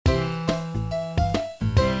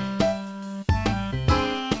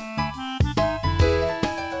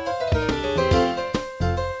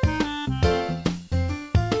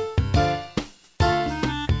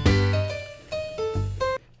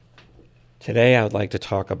Today I would like to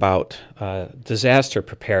talk about disaster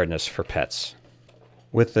preparedness for pets.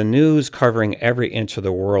 With the news covering every inch of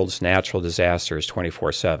the world's natural disasters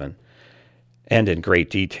 24/7, and in great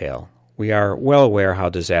detail, we are well aware how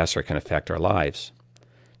disaster can affect our lives.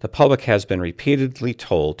 The public has been repeatedly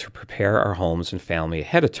told to prepare our homes and family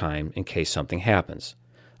ahead of time in case something happens.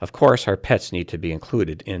 Of course, our pets need to be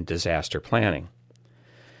included in disaster planning.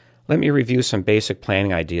 Let me review some basic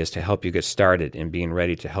planning ideas to help you get started in being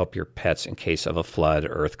ready to help your pets in case of a flood,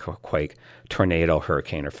 earthquake, tornado,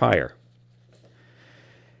 hurricane, or fire.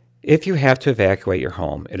 If you have to evacuate your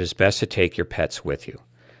home, it is best to take your pets with you.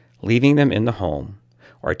 Leaving them in the home,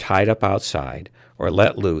 or tied up outside, or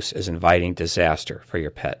let loose is inviting disaster for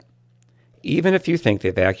your pet. Even if you think the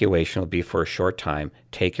evacuation will be for a short time,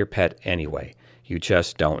 take your pet anyway. You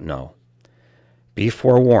just don't know. Be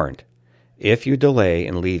forewarned. If you delay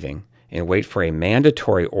in leaving and wait for a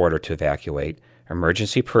mandatory order to evacuate,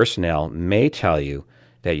 emergency personnel may tell you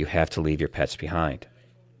that you have to leave your pets behind.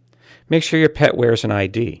 Make sure your pet wears an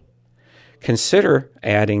ID. Consider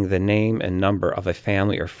adding the name and number of a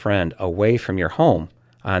family or friend away from your home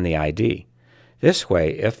on the ID. This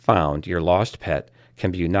way, if found, your lost pet can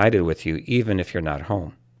be united with you even if you're not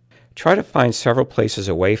home. Try to find several places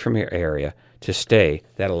away from your area to stay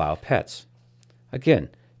that allow pets. Again,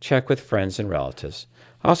 check with friends and relatives.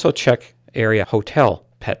 Also check area hotel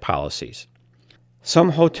pet policies.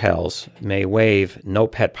 Some hotels may waive no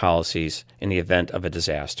pet policies in the event of a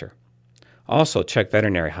disaster. Also check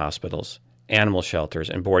veterinary hospitals, animal shelters,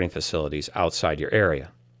 and boarding facilities outside your area.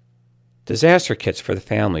 Disaster kits for the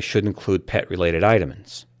family should include pet-related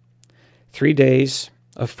items. 3 days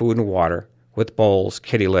of food and water with bowls,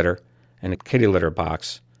 kitty litter, and a kitty litter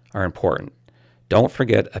box are important. Don't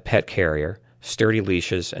forget a pet carrier, sturdy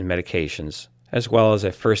leashes and medications, as well as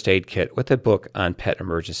a first aid kit with a book on pet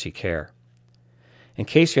emergency care. In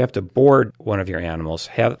case you have to board one of your animals,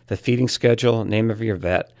 have the feeding schedule, name of your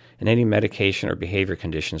vet, and any medication or behavior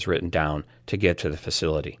conditions written down to get to the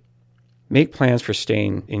facility. Make plans for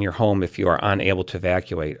staying in your home if you are unable to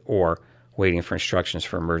evacuate or waiting for instructions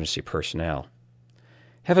for emergency personnel.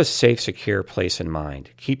 Have a safe, secure place in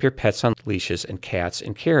mind. Keep your pets on leashes and cats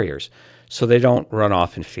in carriers so they don't run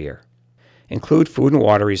off in fear. Include food and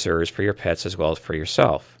water reserves for your pets as well as for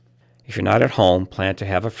yourself. If you're not at home, plan to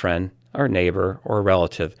have a friend or neighbor or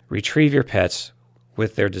relative retrieve your pets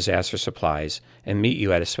with their disaster supplies and meet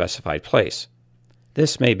you at a specified place.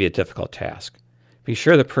 This may be a difficult task. Be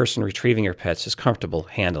sure the person retrieving your pets is comfortable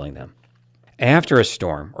handling them. After a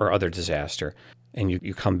storm or other disaster and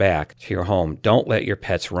you come back to your home, don't let your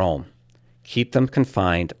pets roam. Keep them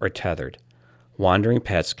confined or tethered. Wandering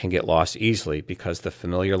pets can get lost easily because the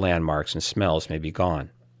familiar landmarks and smells may be gone.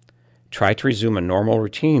 Try to resume a normal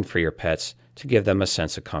routine for your pets to give them a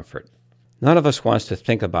sense of comfort. None of us wants to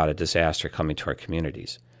think about a disaster coming to our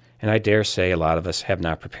communities, and I dare say a lot of us have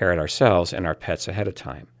not prepared ourselves and our pets ahead of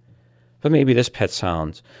time. But maybe this pet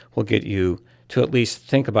sounds will get you to at least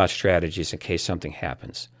think about strategies in case something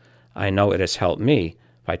happens. I know it has helped me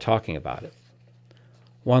by talking about it.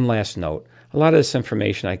 One last note, a lot of this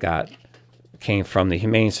information I got came from the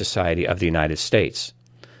Humane Society of the United States.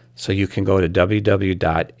 So you can go to www.hsus.org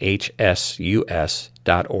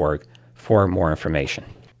for more information.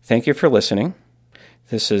 Thank you for listening.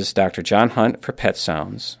 This is Dr. John Hunt for Pet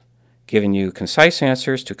Sounds, giving you concise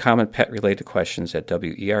answers to common pet-related questions at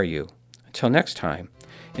WERU. Until next time,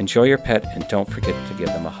 enjoy your pet and don't forget to give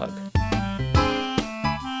them a hug.